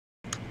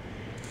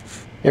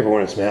Hey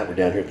everyone, it's Matt. We're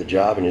down here at the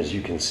job, and as you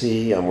can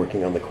see, I'm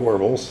working on the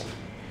corbels,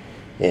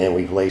 and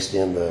we've laced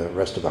in the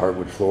rest of the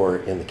hardwood floor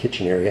in the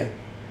kitchen area.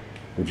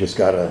 We've just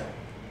got to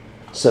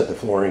set the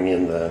flooring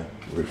in the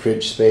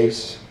fridge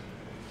space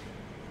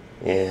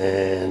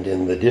and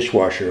in the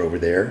dishwasher over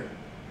there,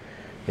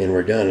 and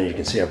we're done. And you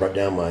can see I brought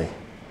down my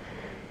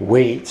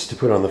weights to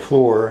put on the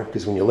floor,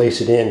 because when you lace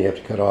it in, you have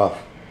to cut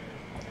off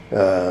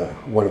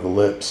one of the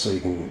lips so you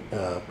can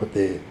put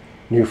the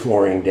new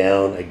flooring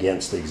down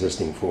against the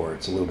existing floor.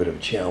 It's a little bit of a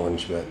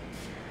challenge, but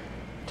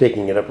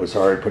taking it up was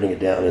hard. Putting it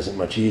down isn't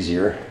much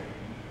easier.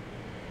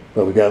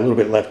 But we've got a little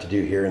bit left to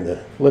do here in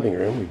the living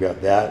room. We've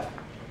got that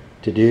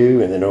to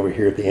do, and then over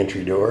here at the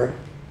entry door,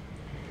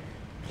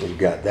 we've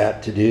got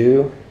that to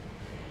do.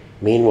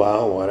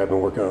 Meanwhile, while I've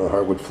been working on the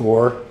hardwood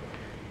floor,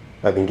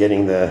 I've been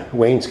getting the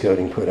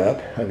wainscoting put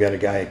up. I've got a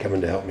guy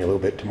coming to help me a little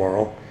bit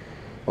tomorrow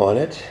on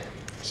it,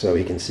 so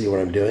he can see what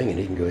I'm doing and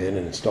he can go in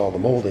and install the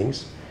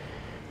moldings.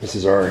 This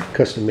is our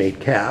custom-made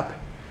cap.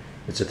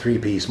 It's a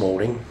 3-piece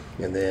molding,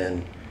 and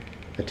then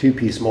a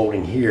 2-piece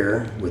molding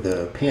here with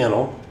a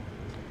panel,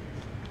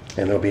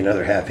 and there'll be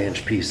another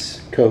 1/2-inch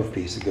piece, cove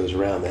piece that goes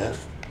around that.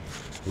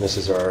 And this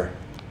is our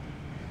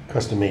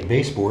custom-made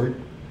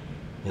baseboard,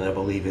 and I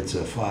believe it's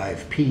a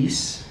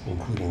 5-piece,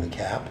 including the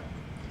cap.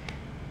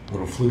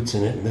 Little flutes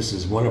in it, and this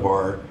is one of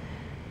our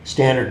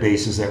standard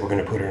bases that we're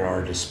going to put in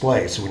our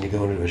display. So when you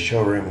go into a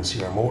showroom and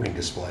see our molding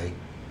display,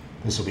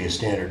 this will be a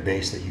standard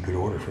base that you could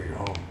order for your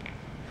home.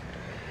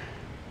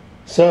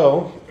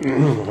 So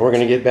we're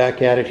going to get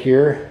back at it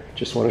here.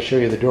 Just want to show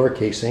you the door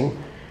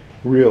casing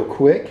real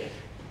quick.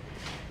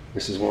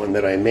 This is one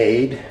that I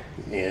made,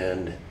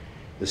 and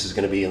this is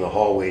going to be in the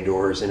hallway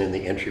doors and in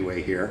the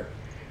entryway here.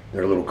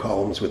 There are little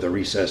columns with a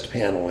recessed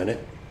panel in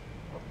it,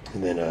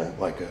 and then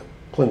like a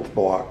plinth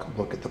block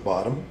look at the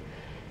bottom.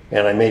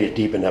 And I made it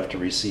deep enough to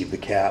receive the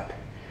cap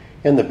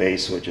and the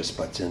base, so it just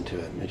butts into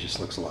it, and it just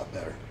looks a lot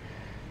better.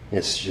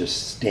 It's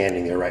just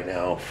standing there right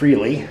now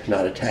freely,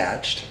 not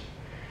attached.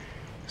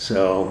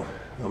 So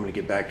I'm going to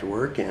get back to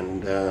work,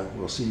 and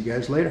we'll see you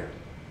guys later.